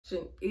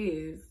question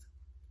is,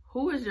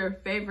 who is your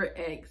favorite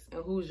ex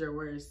and who's your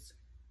worst?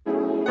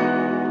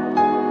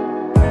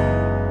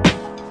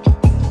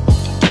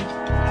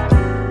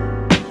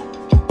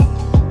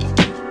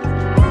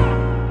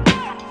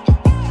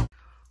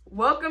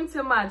 Welcome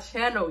to my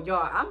channel,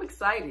 y'all. I'm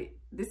excited.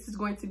 This is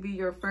going to be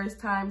your first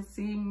time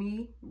seeing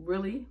me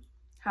really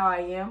how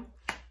I am,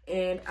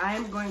 and I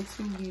am going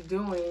to be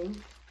doing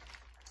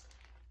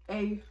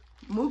a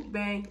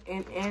mukbang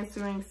and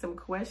answering some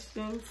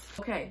questions.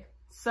 Okay,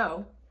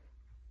 so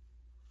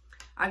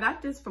I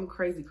got this from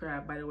Crazy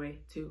Crab, by the way,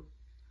 too.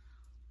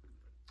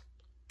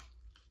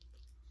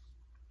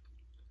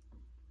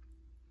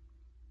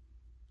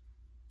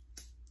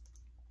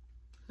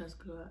 That's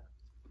good.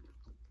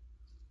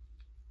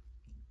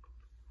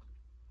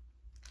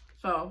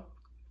 So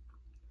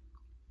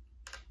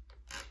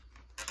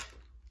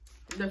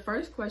the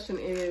first question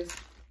is,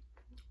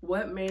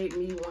 what made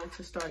me want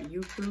to start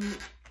YouTube?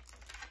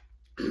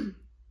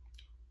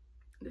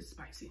 This is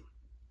spicy.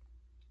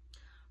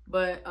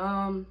 But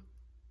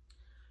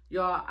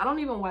y'all, I don't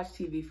even watch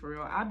TV for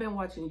real. I've been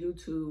watching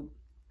YouTube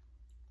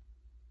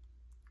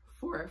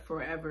for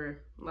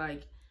forever.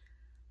 Like,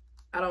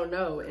 I don't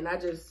know, and I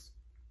just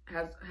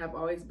have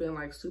always been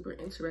like super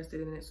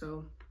interested in it.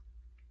 So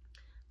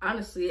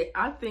honestly,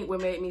 I think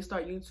what made me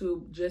start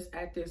YouTube just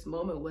at this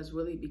moment was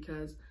really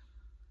because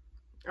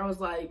I was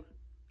like,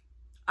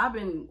 I've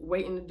been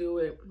waiting to do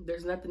it.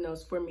 There's nothing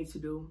else for me to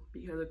do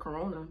because of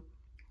Corona.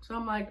 So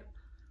I'm like,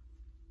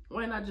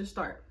 why not just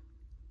start?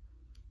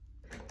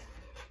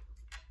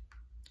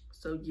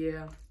 So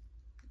yeah.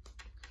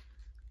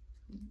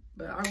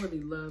 But I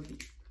really love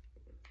it.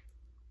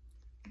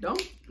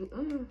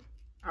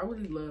 I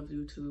really love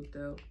YouTube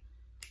though.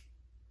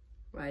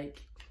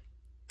 Like,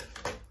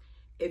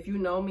 if you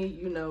know me,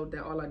 you know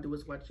that all I do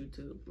is watch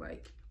YouTube.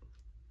 Like,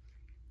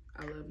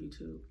 I love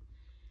YouTube.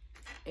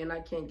 And I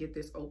can't get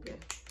this open.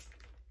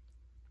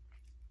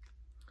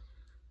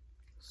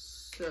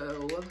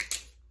 So,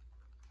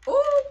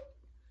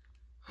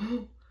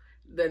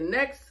 the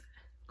next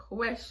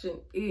question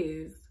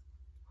is,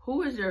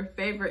 who is your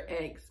favorite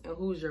ex and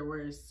who's your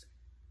worst?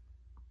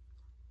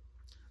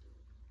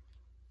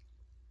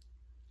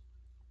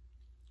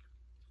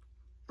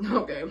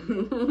 Okay.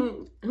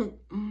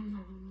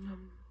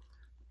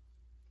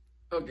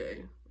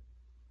 Okay.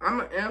 I'm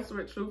gonna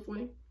answer it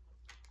truthfully,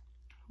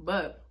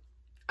 but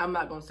I'm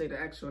not gonna say the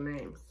actual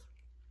names.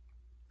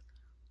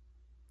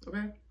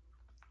 Okay?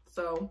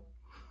 So,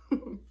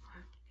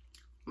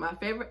 my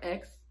favorite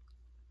ex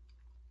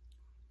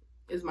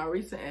is my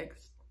recent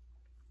ex,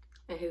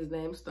 and his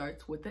name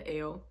starts with the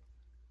L.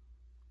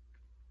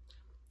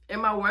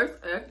 And my worst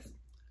ex,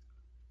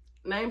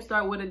 name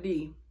start with a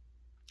D.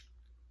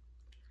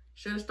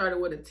 Should have started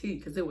with a T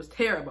because it was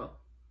terrible.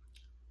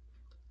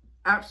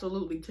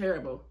 Absolutely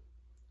terrible.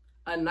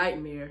 A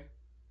nightmare.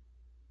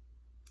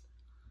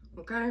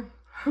 Okay?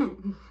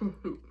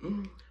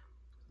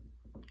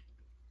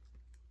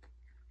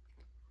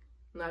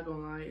 Not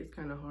gonna lie, it's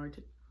kind of hard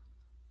to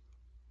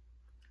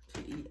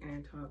eat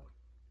and talk.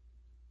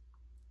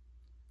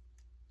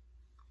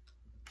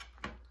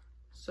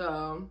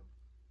 So,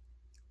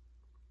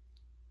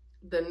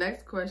 the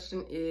next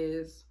question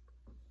is,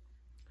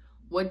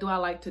 what do I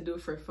like to do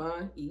for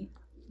fun? Eat.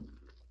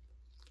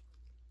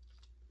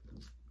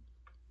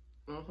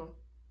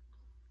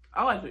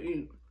 I like to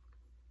eat.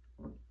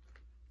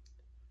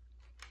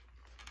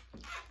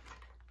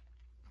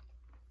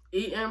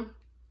 Eating.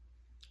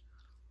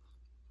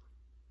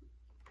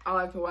 I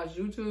like to watch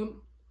YouTube.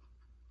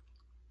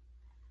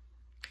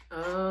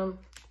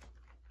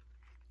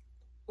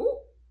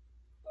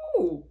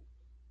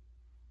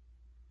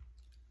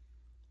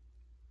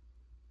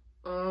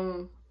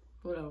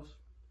 What else?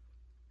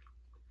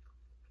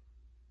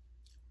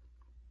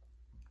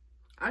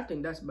 I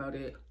think that's about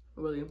it,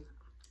 really.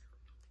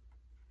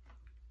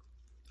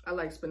 I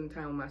like spending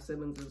time with my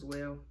siblings as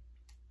well,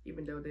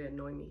 even though they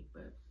annoy me,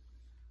 but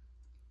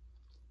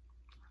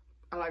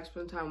I like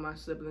spending time with my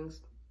siblings.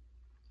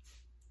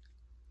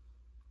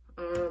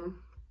 The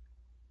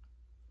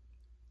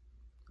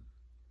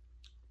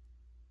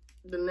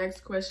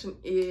next question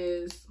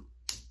is,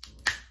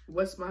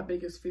 what's my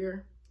biggest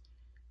fear?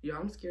 Yo,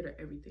 I'm scared of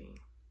everything.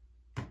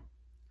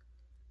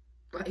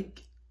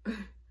 Like,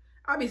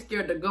 I be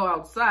scared to go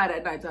outside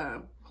at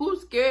nighttime.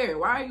 Who's scared?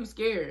 Why are you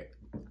scared?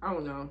 I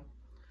don't know.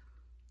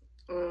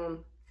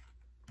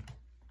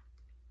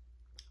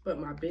 But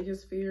my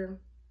biggest fear,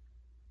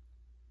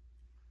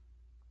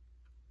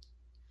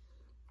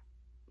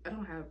 I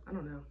don't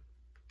know.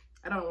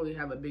 I don't really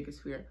have a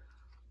biggest fear.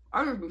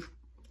 I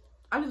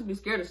just be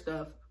scared of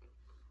stuff.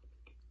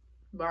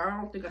 But I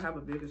don't think I have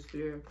a biggest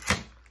fear.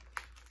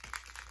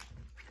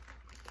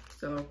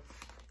 So,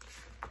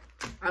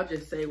 I'll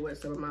just say what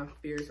some of my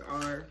fears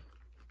are.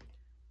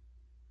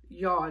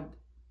 Y'all,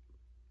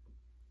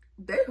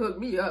 they hooked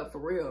me up for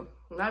real.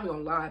 I'm not even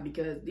gonna lie,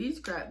 because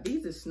these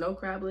are snow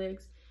crab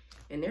legs,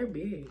 and they're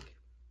big.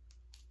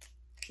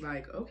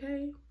 Like,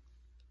 okay.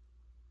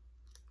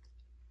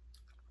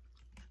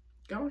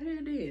 Go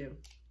ahead then.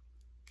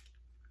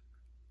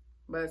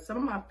 But some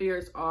of my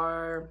fears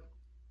are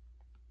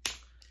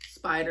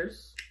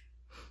spiders.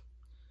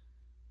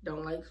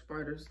 Don't like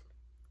spiders.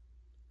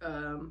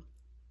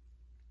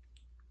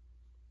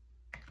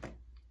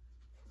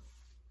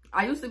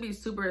 I used to be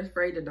super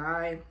afraid to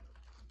die,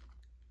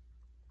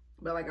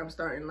 but like I'm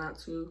starting not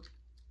to,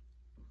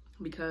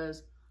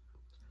 because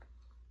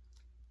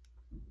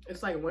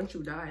it's like once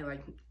you die,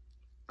 like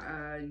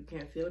you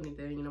can't feel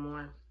anything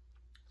anymore.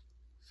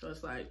 So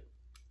it's like,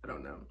 I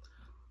don't know.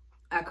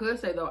 I could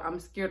say though, I'm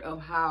scared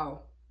of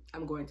how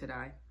I'm going to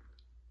die.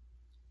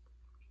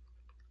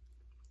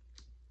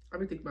 I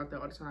be thinking about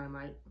that all the time,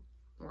 like,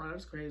 wow,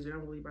 that's crazy.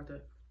 I'm really about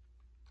to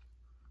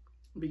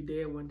be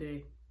dead one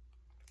day.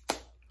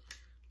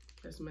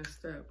 That's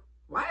messed up.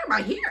 Why am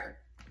I here?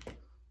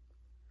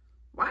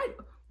 Why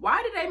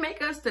did they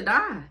make us to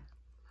die?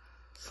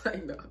 It's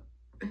like, no.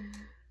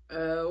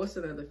 What's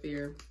another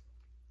fear?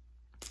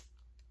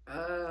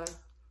 I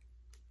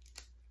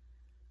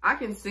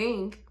can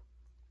sing,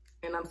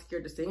 and I'm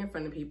scared to sing in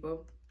front of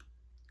people.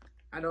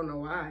 I don't know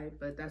why,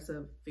 but that's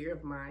a fear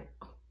of mine.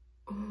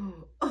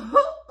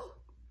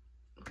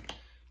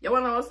 Y'all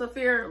wanna know what's a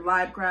fear?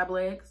 Live crab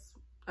legs.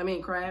 I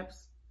mean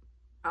crabs.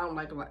 I don't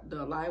like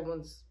the live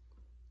ones.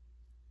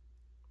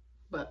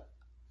 But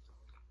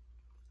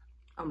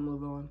I'm gonna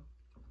move on.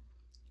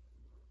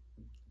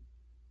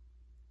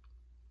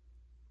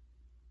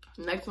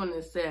 Next one,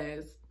 it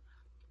says,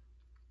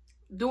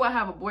 do I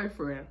have a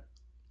boyfriend?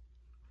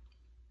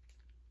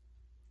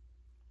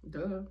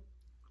 Duh.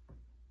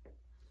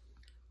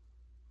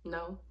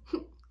 No,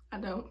 I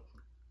don't.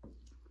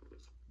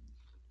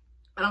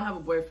 I don't have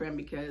a boyfriend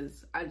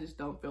because I just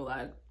don't feel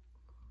like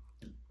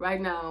right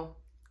now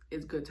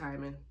is good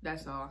timing.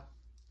 That's all.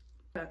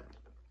 But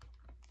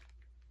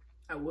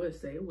I would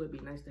say it would be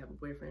nice to have a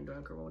boyfriend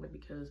during Corona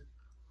because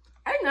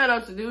ain't nothing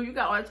else to do. You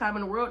got all the time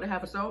in the world to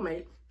have a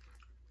soulmate.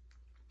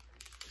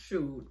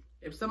 Shoot,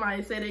 if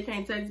somebody say they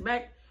can't text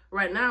back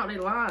right now, they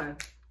lying.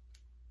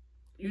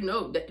 You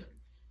know that.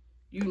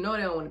 You know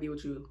they don't want to be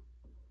with you.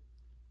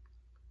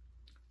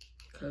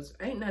 Because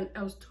ain't nothing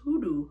else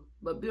to do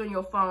but be on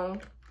your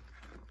phone,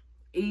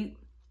 eat,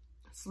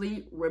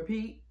 sleep,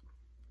 repeat.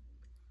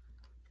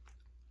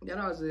 That's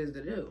all it is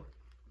to do.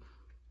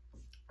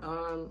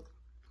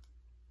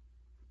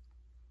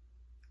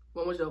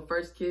 When was your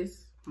first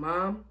kiss?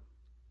 Mom,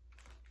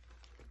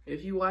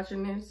 if you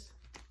watching this,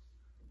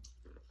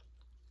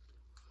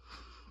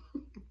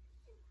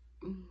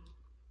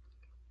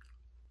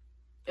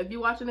 if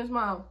you watching this,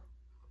 Mom,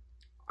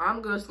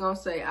 I'm just gonna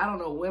say, I don't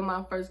know when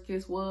my first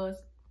kiss was,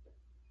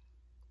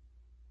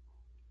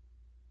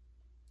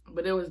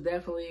 but it was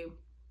definitely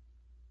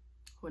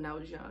when I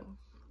was young.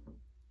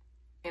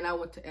 And I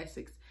went to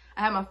Essex.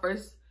 I had my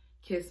first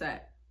kiss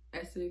at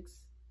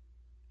Essex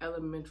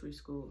Elementary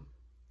School.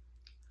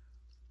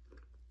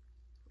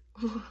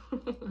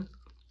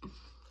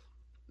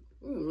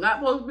 Not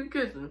supposed to be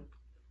kissing.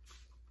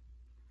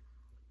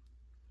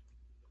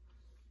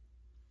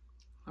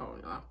 Oh,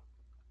 no.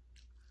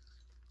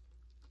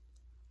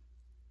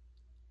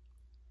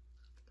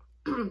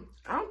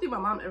 I don't think my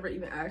mom ever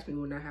even asked me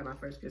when I had my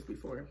first kiss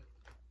before.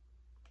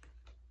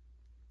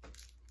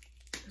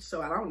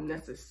 So I don't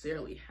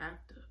necessarily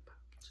have to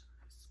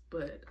apologize.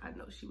 But I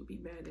know she would be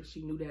mad if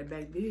she knew that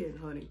back then,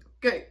 honey.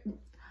 Okay.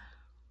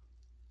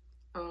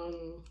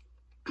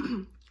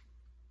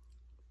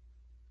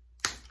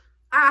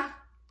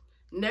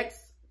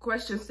 Next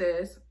question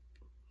says,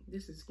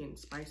 this is getting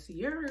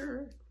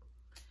spicier.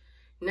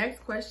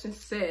 Next question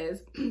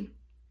says,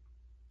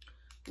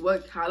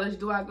 what college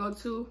do I go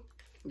to?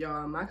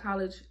 Y'all, my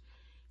college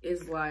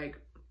is like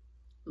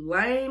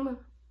lame,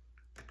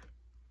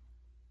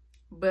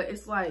 but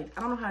it's like,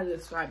 I don't know how to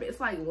describe it. It's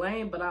like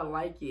lame, but I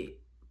like it.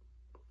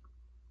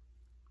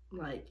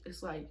 Like,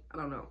 it's like, I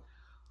don't know.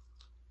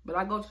 But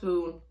I go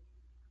to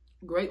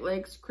Great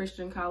Lakes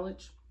Christian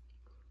College.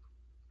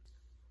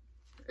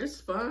 It's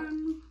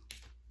fun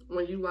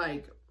when you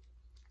like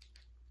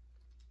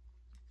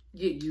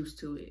get used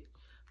to it.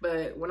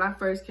 But when I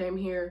first came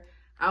here,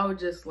 I was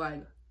just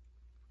like,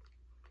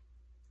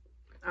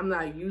 I'm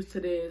not used to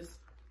this.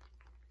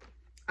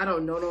 I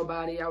don't know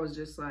nobody. I was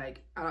just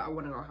like, I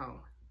want to go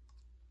home.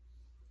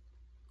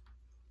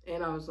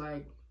 And I was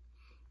like,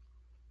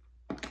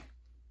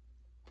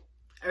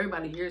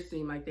 everybody here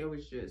seemed like they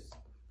was just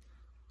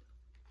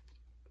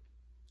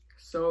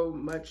so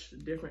much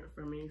different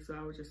from me. So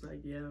I was just like,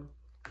 yeah,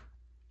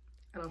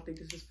 I don't think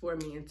this is for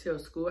me, until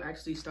school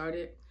actually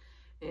started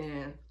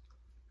and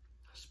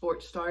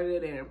sports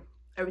started and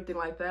everything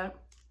like that.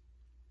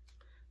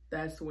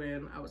 That's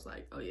when I was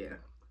like, oh yeah,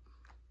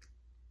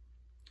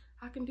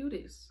 I can do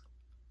this.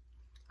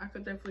 I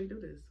could definitely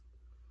do this.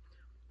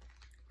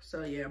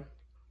 So yeah,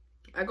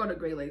 I go to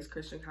Great Lakes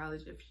Christian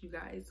College if you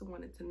guys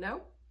wanted to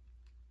know.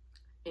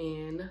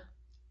 And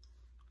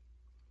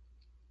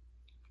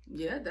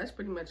yeah, that's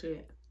pretty much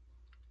it.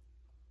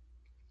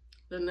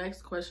 The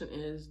next question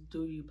is,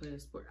 do you play a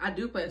sport? I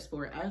do play a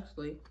sport,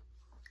 actually.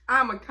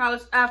 I'm a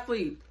college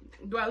athlete.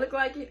 Do I look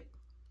like it?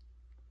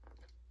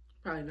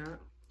 Probably not.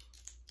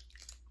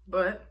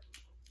 But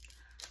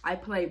I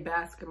play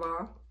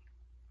basketball,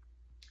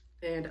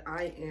 and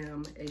I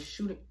am a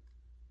shooting.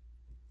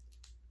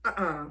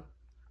 I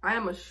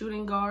am a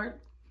shooting guard.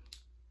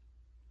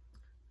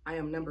 I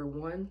am number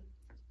 1.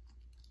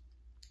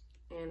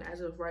 And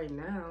as of right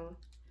now,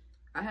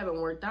 I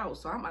haven't worked out,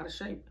 so I'm out of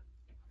shape.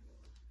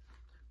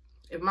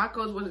 If my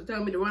coach was to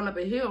tell me to run up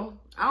a hill,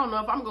 I don't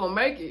know if I'm gonna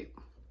make it.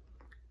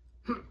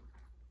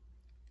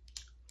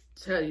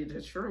 Tell you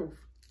the truth.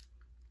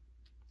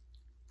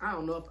 I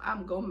don't know if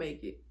I'm gonna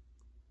make it.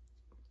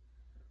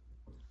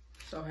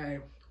 So hey,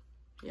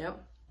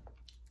 yep.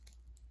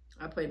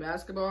 I play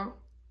basketball.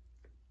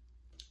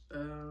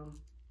 And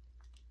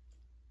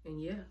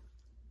yeah.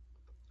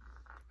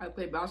 I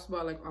played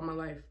basketball like all my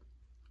life.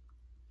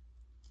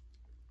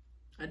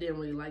 I didn't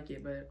really like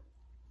it, but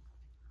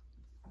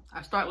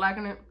I started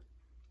liking it.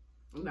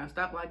 And I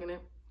stopped liking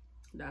it.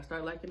 Then I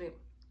started liking it.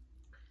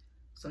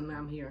 So now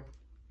I'm here.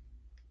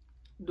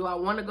 Do I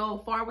want to go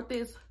far with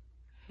this?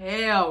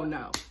 Hell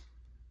no.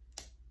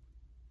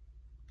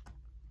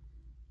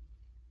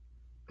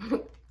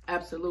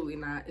 Absolutely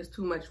not. It's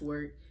too much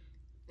work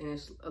and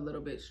it's a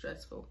little bit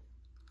stressful.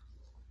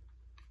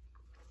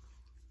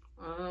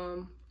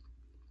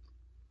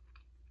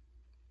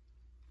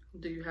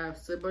 Do you have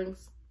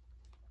siblings?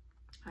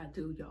 I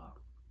do, y'all.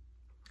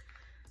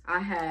 I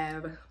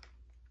have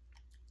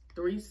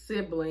 3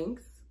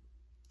 siblings.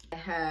 I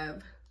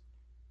have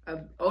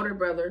an older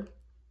brother.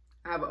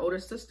 I have an older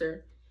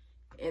sister.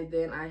 And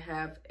then I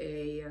have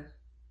a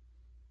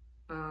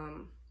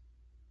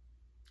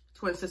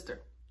twin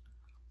sister.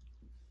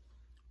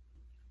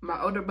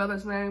 My older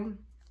brother's name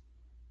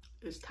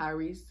is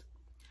Tyrese.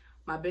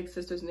 My big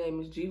sister's name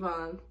is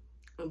Javon.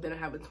 And then I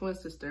have a twin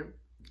sister,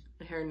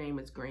 and her name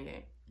is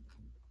Grenier.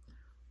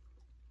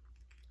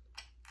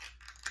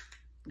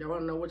 Y'all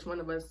wanna know which one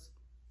of us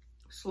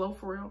slow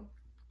for real?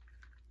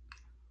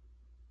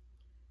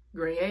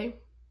 Grenier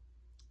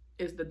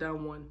is the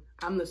dumb one.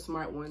 I'm the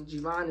smart one.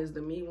 Javon is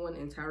the me one,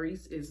 and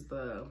Tyrese is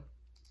the...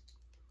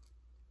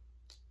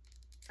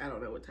 I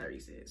don't know what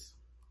Tyrese is.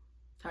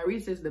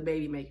 Tyrese is the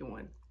baby making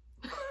one.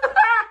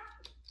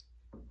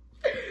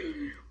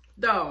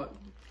 Dog.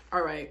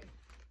 All right.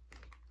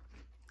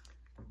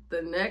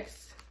 The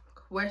next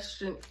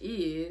question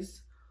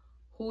is,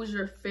 who's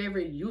your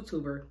favorite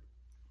YouTuber?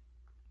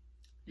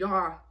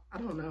 Y'all, I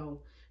don't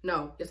know.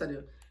 No, yes I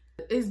do.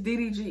 It's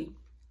DDG.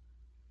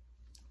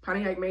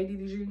 Pontiac made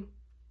DDG.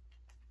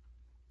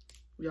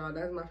 Y'all,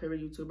 that's my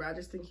favorite YouTuber. I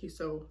just think he's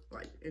so,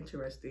 like,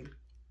 interesting.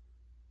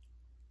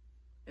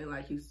 And,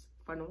 like, he's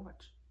fun to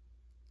watch.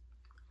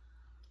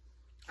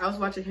 I was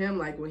watching him,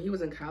 like, when he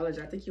was in college.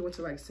 I think he went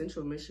to, like,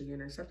 Central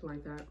Michigan or something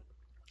like that.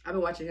 I've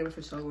been watching him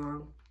for so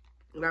long.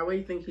 And I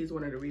really think he's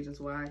one of the reasons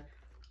why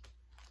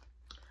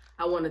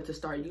I wanted to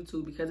start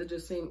YouTube, because it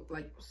just seemed,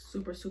 like,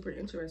 super, super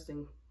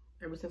interesting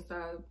ever since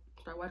I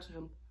started watching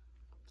him.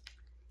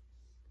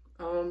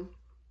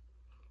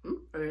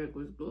 It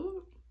was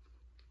good.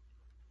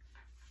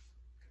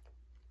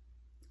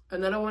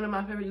 Another one of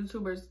my favorite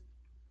YouTubers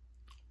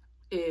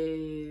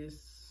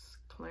is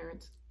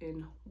Clarence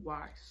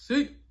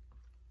NYC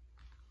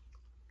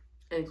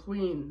and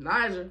Queen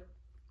Niger.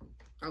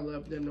 I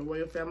love them, the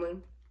royal family.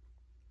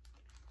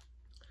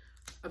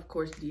 Of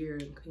course, Deer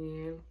and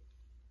Ken.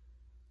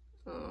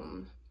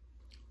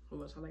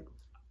 Who else I like?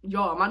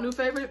 Y'all, my new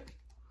favorite,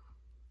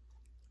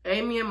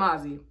 Amy and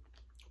Mozzie.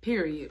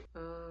 Period.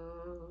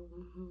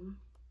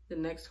 The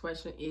next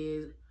question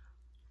is,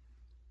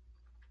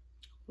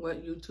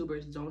 what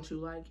YouTubers don't you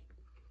like?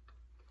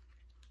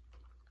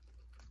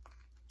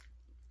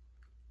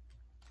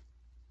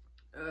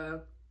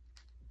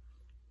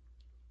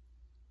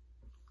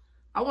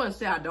 I wouldn't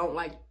say I don't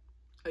like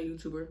a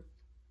YouTuber.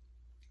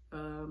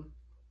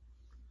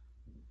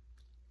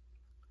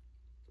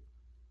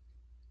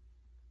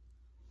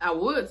 I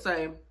would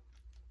say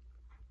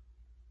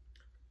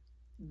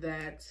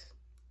that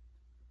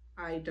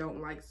I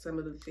don't like some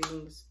of the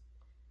things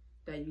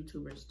that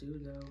YouTubers do,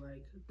 though,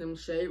 like them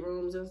shade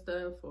rooms and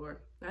stuff,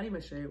 or not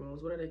even shade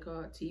rooms. What are they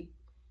called?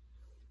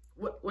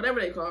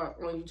 Whatever they call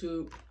it on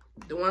YouTube.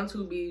 The ones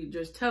who be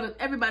just telling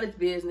everybody's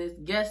business,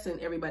 guessing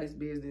everybody's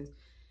business,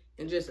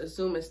 and just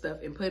assuming stuff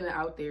and putting it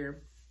out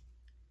there,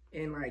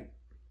 and like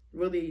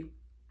really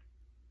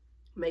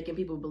making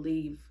people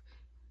believe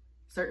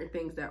certain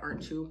things that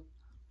aren't true.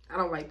 I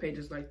don't like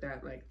pages like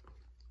that. Like,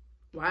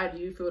 why do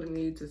you feel the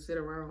need to sit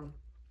around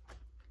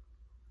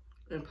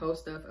and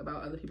post stuff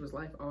about other people's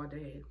life all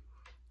day?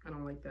 I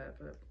don't like that,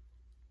 but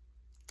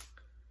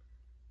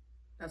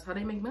that's how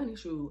they make money,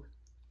 shoot.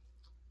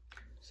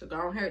 So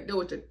go ahead and do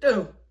what you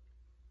do.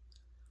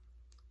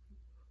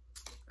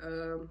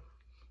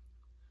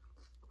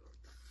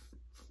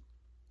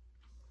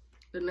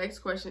 The next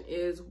question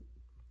is,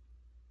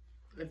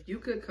 if you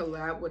could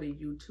collab with a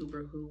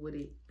YouTuber, who would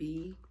it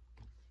be?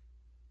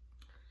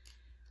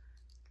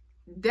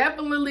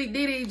 Definitely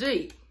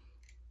DDG.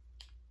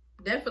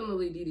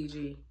 Definitely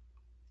DDG.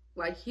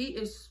 Like, he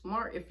is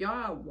smart. If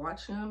y'all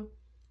watch him,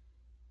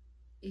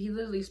 he's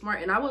literally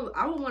smart. And I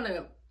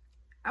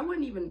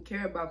wouldn't even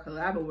care about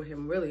collabing with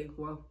him, really.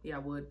 Well, yeah, I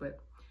would, but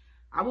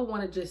I would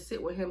want to just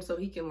sit with him so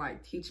he can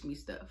like teach me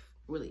stuff.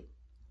 Really,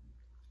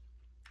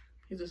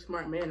 he's a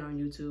smart man on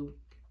YouTube.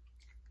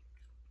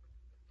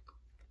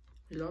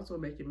 He's also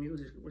making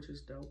music, which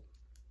is dope.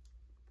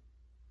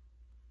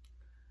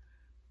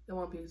 The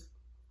One Piece.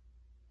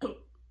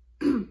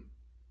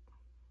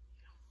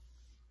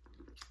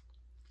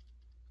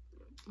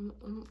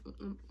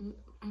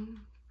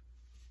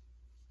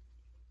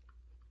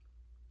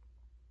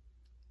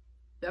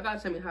 Y'all gotta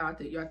tell me how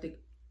y'all think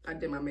I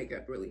did my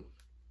makeup, really.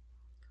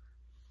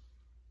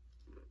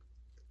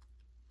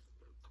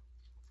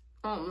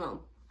 I don't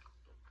know.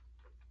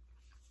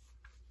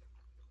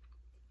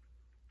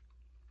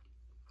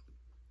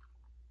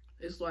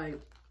 It's like,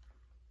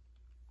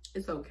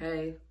 it's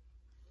okay,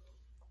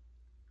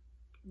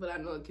 but I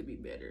know it could be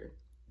better.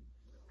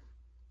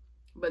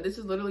 But this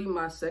is literally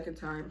my second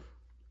time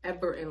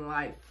ever in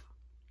life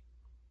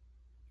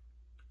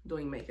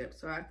doing makeup,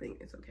 so I think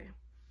it's okay.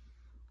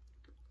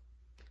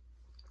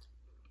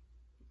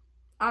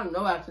 I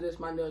know after this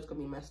my nails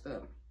gonna be messed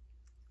up.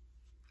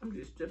 I'm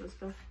just dripping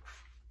stuff.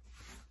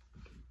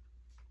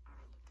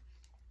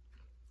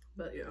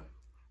 But yeah.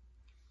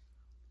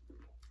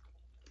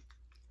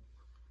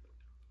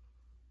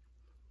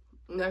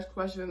 Next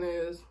question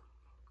is,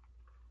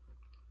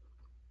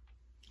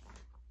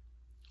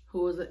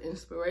 who is an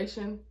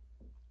inspiration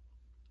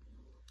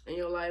in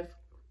your life?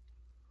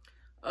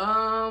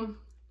 I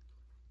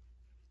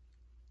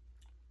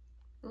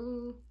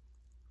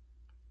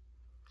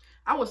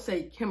would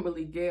say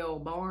Kimberly Gail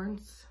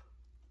Barnes.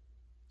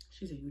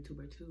 She's a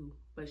YouTuber too,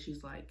 but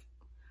she's like,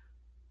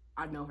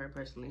 I know her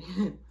personally.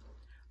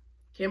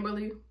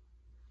 Kimberly.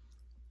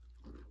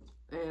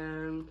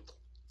 And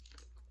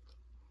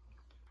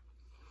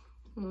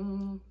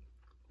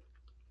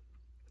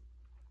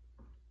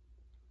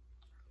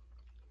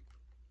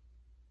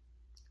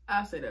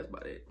I'll say that's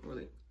about it,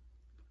 really.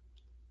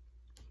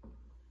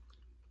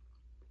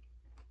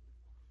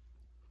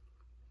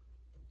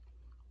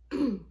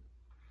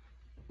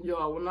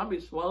 Yo, when I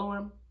be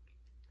swallowing,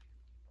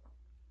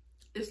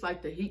 it's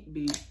like the heat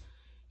be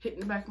hitting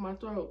the back of my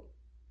throat.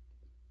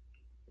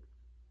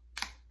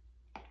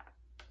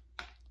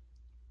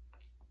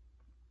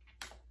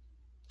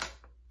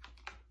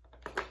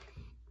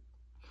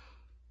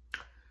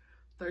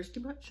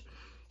 Thirsty much?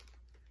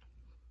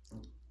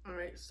 All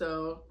right,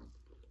 so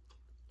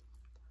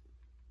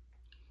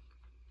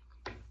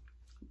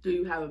do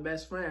you have a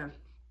best friend?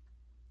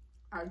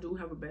 I do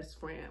have a best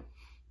friend,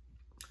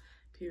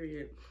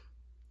 period.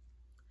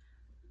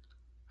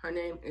 Her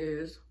name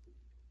is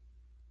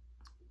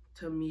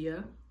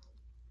Tamia.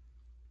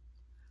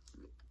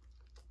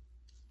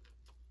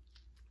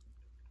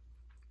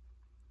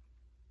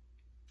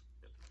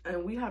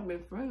 And we have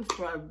been friends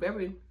for a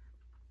very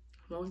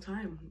long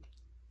time.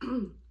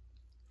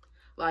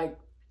 Like,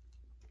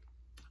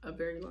 a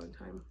very long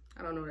time.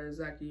 I don't know the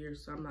exact year,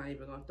 so I'm not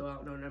even gonna throw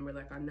out no number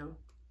like I know.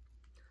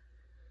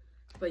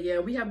 But yeah,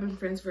 we have been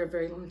friends for a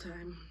very long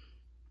time.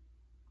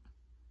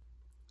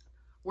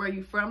 Where are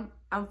you from?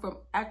 I'm from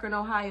Akron,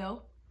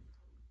 Ohio.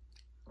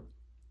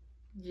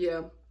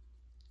 Yeah.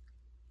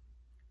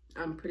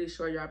 I'm pretty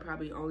sure y'all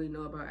probably only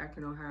know about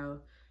Akron, Ohio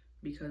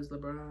because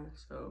LeBron,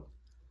 so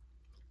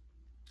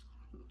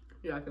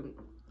y'all can,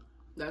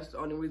 that's the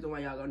only reason why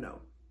y'all gonna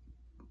know.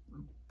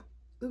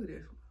 Look at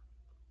this.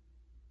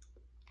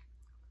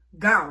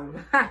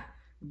 Gone. Ha!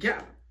 Go.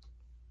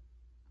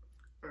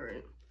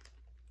 Alright.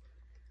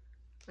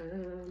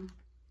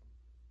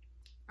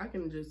 I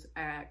can just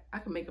I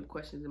can make up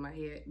questions in my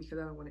head because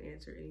I don't want to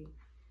answer any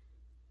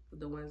of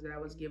the ones that I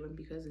was given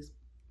because it's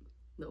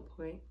no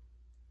point.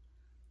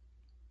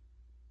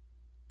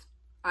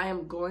 I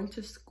am going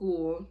to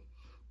school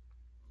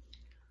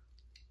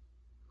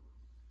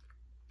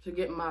to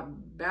get my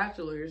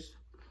bachelor's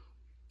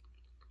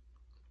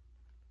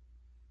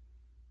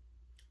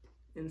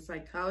in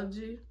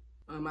psychology.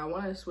 I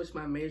want to switch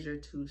my major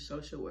to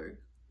social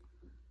work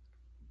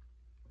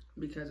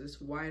because it's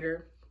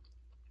wider.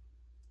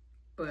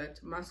 But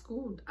my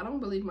school, I don't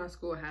believe my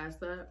school has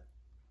that.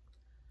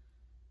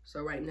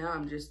 So right now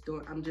I'm just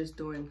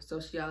doing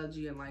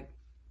sociology, and like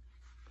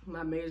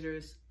my major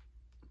is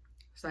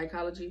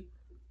psychology.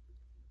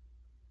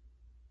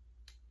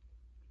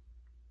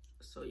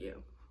 So yeah.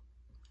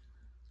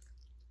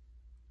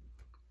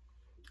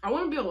 I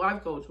want to be a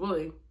life coach,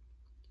 really.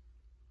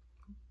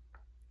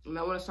 And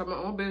I want to start my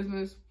own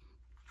business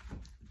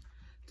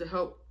to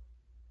help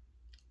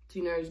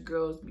teenage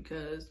girls,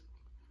 because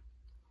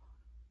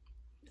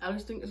I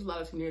just think there's a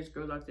lot of teenage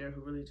girls out there who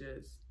really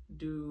just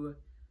do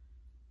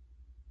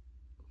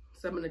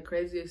some of the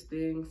craziest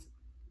things.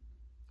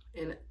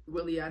 And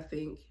really, I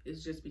think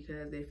it's just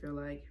because they feel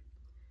like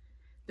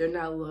they're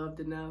not loved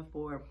enough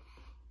or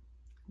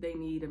they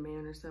need a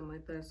man or something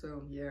like that.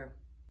 So yeah.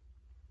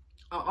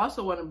 I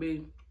also want to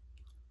be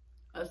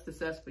a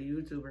successful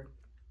YouTuber.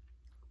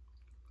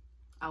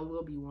 I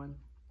will be one.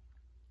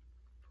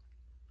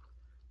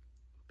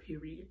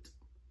 Period.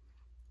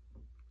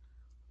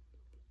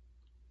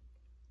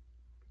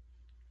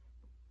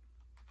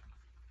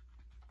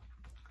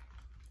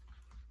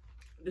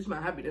 This is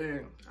my happy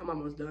day. I'm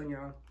almost done,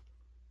 y'all.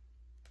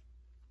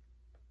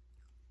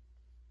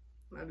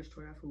 I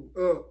destroy that food.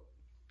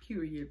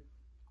 Period.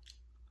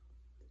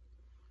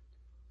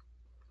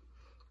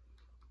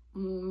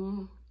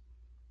 You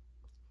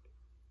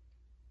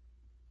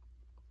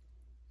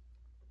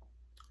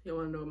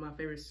wanna know what my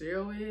favorite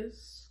cereal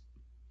is?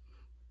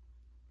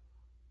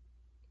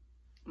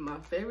 My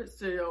favorite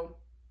cereal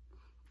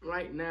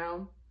right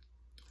now,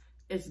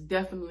 it's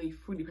definitely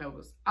Fruity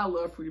Pebbles. I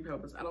love Fruity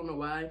Pebbles. I don't know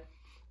why,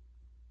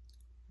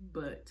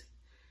 but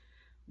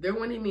they're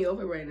winning me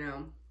over right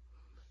now.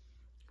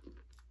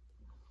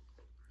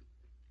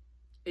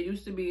 It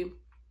used to be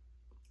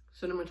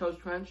Cinnamon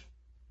Toast Crunch,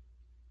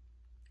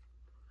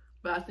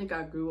 but I think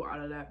I grew out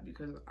of that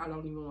because I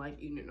don't even like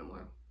eating it no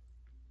more.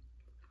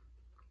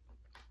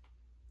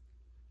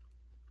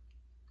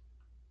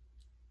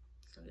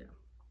 So yeah.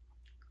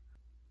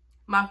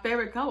 My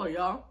favorite color,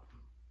 y'all.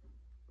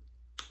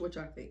 What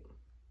y'all think?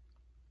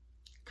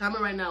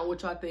 Comment right now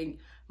what y'all think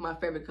my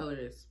favorite color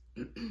is.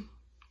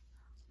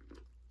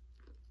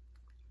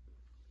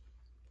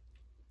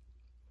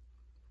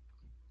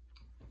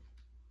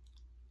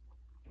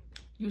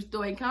 You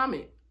still ain't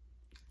comment.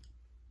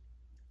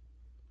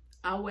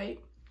 I'll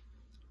wait.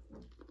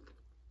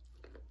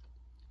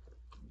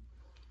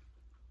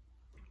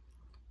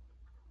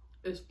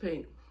 It's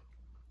pink.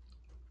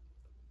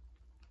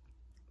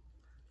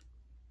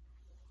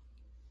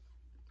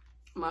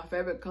 My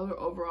favorite color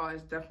overall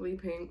is definitely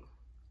pink.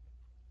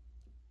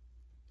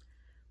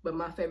 But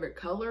my favorite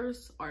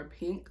colors are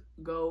pink,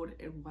 gold,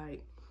 and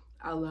white.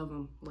 I love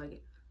them.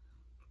 Like,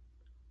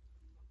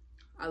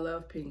 I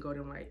love pink, gold,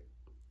 and white.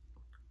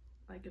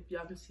 Like, if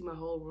y'all can see my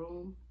whole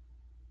room,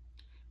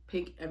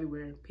 pink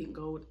everywhere. Pink,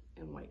 gold,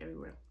 and white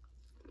everywhere.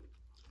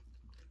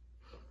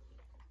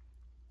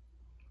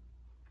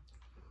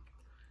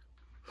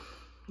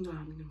 No,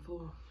 I'm getting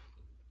full.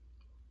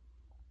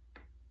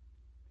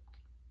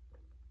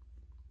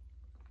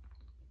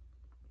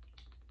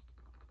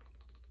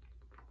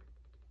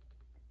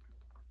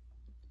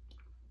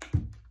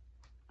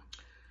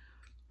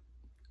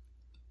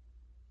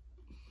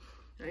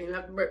 I ain't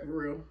have to burp for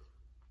real.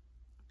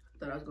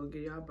 Thought I was gonna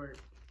get y'all burp.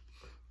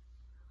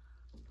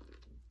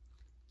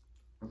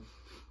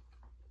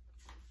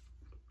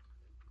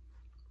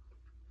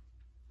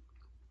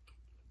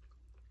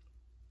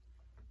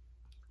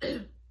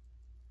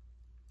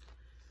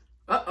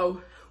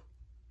 Uh-oh.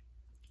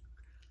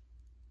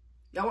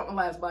 Y'all want my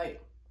last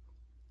bite?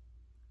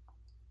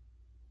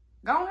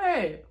 Go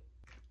ahead.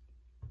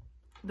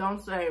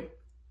 Don't say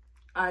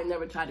I ain't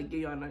never tried to give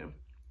y'all nothing.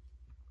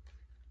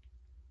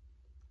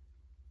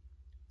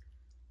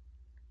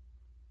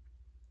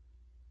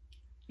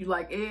 You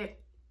like it?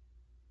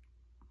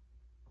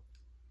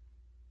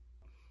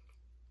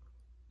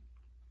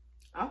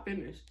 I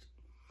finished.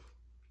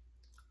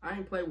 I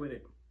ain't play with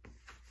it.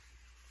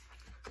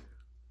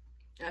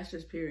 That's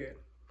just period.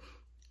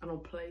 I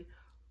don't play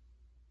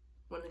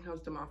when it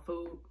comes to my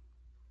food.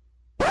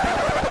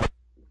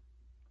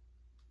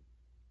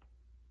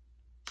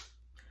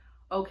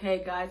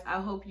 Okay, guys, I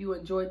hope you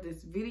enjoyed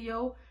this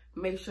video.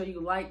 Make sure you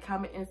like,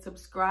 comment, and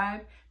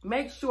subscribe.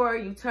 Make sure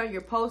you turn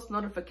your post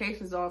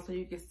notifications on so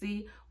you can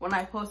see when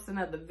I post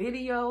another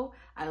video.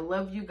 I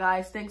love you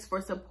guys. Thanks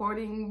for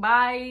supporting.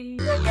 Bye.